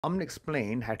I'm going to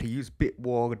explain how to use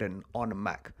Bitwarden on a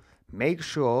Mac. Make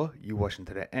sure you watch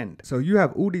until the end. So you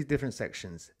have all these different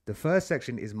sections. The first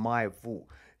section is My Vault.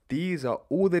 These are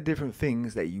all the different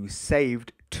things that you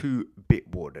saved to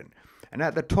Bitwarden. And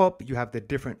at the top, you have the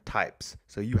different types.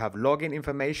 So you have login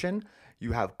information,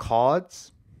 you have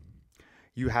cards,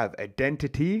 you have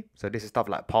identity, so this is stuff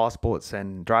like passports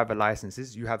and driver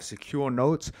licenses. You have secure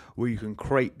notes where you can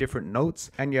create different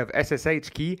notes, and you have SSH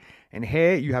key, and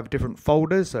here you have different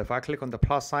folders. So if I click on the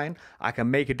plus sign, I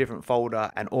can make a different folder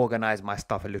and organize my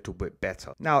stuff a little bit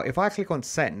better. Now if I click on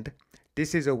send,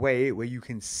 this is a way where you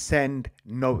can send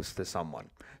notes to someone.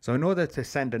 So in order to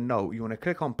send a note, you want to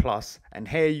click on plus, and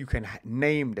here you can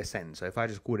name the send. So if I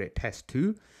just call it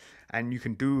test2, and you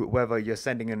can do whether you're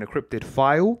sending an encrypted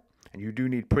file, and you do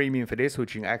need premium for this,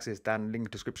 which you can access down in the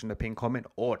link description, the pinned comment,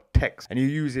 or text. And you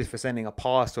use this for sending a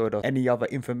password or any other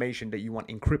information that you want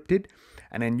encrypted.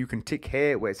 And then you can tick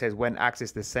here where it says when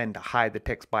access to send, hide the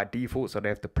text by default, so they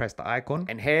have to press the icon.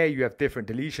 And here you have different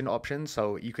deletion options,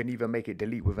 so you can either make it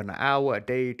delete within an hour, a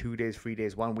day, 2 days, 3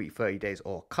 days, 1 week, 30 days,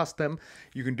 or custom.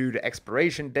 You can do the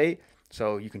expiration date.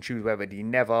 So you can choose whether the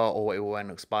never or it will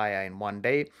expire in 1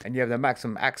 day. And you have the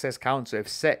maximum access count. So if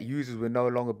set, users will no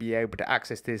longer be able to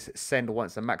access this send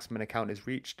once the maximum account is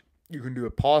reached. You can do a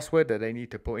password that they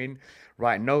need to put in,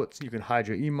 write notes, you can hide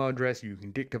your email address, you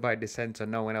can deactivate the send so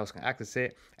no one else can access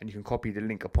it, and you can copy the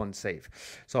link upon save.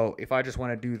 So if I just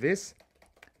want to do this,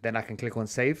 then I can click on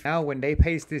save. Now when they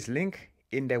paste this link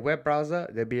in their web browser,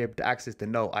 they'll be able to access the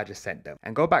note I just sent them.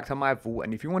 And go back to My Vault,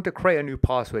 and if you want to create a new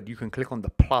password, you can click on the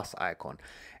plus icon.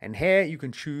 And here you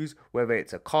can choose whether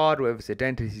it's a card, whether it's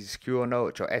identity, secure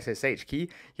note, or SSH key.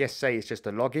 Yes, say it's just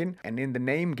a login. And in the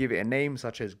name, give it a name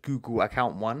such as Google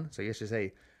account 1. So yes, just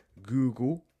say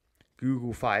Google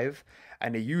 5,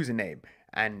 and a username.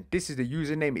 And this is the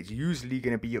username. It's usually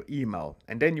going to be your email.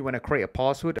 And then you want to create a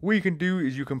password. What you can do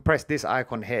is you can press this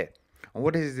icon here. And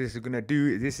what this is going to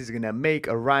do, this is going to make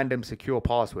a random secure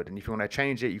password. And if you want to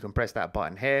change it, you can press that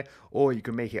button here, or you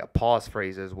can make it a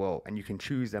passphrase as well. And you can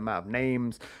choose the amount of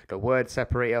names, the word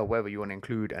separator, whether you want to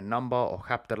include a number or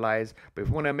capitalize. But if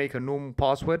we want to make a normal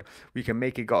password, we can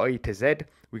make it go A to Z.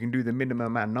 We can do the minimum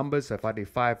amount of numbers. So if I do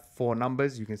 4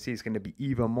 numbers, you can see it's going to be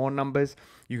even more numbers.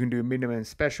 You can do a minimum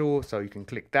special, so you can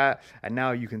click that. And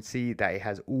now you can see that it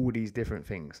has all these different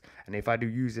things. And if I do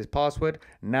use this password,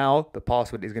 now the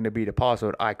password is going to be the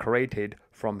password I created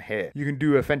from here. You can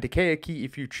do authenticator key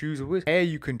if you choose with. Here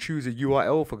you can choose a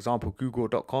URL, for example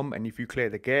google.com, and if you clear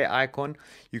the gear icon,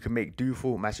 you can make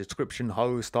default, match description,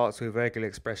 host, starts with regular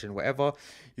expression, whatever.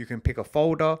 You can pick a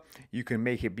folder, you can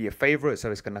make it be a favorite,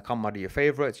 so it's going to come under your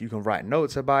favorites. You can write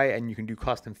notes about it, and you can do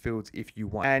custom fields if you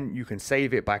want, and you can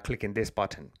save it by clicking this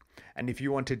button. And if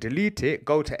you want to delete it,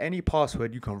 go to any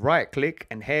password, you can right click,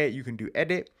 and here you can do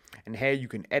edit, and here you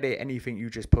can edit anything you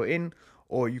just put in,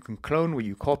 or you can clone where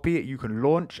you copy it, you can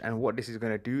launch. And what this is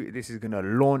going to do, this is going to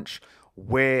launch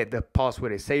where the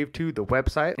password is saved to, the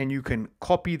website, and you can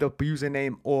copy the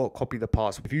username or copy the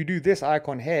password. If you do this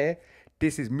icon here,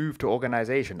 this is moved to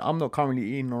organization. I'm not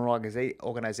currently in an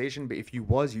organization, but if you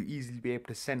was, you easily be able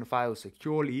to send files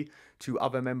securely to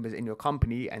other members in your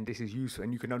company, and this is useful.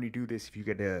 And you can only do this if you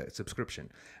get a subscription.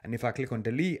 And if I click on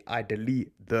delete, I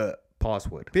delete the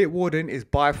password. Bitwarden is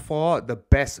by far the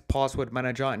best password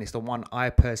manager, and it's the one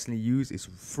I personally use. It's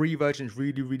free version, is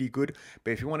really good,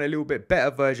 but if you want a little bit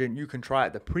better version, you can try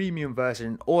out the premium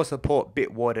version or support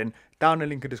Bitwarden down the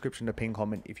link in the description, the pinned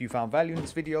comment. If you found value in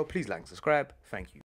this video, please like and subscribe. Thank you.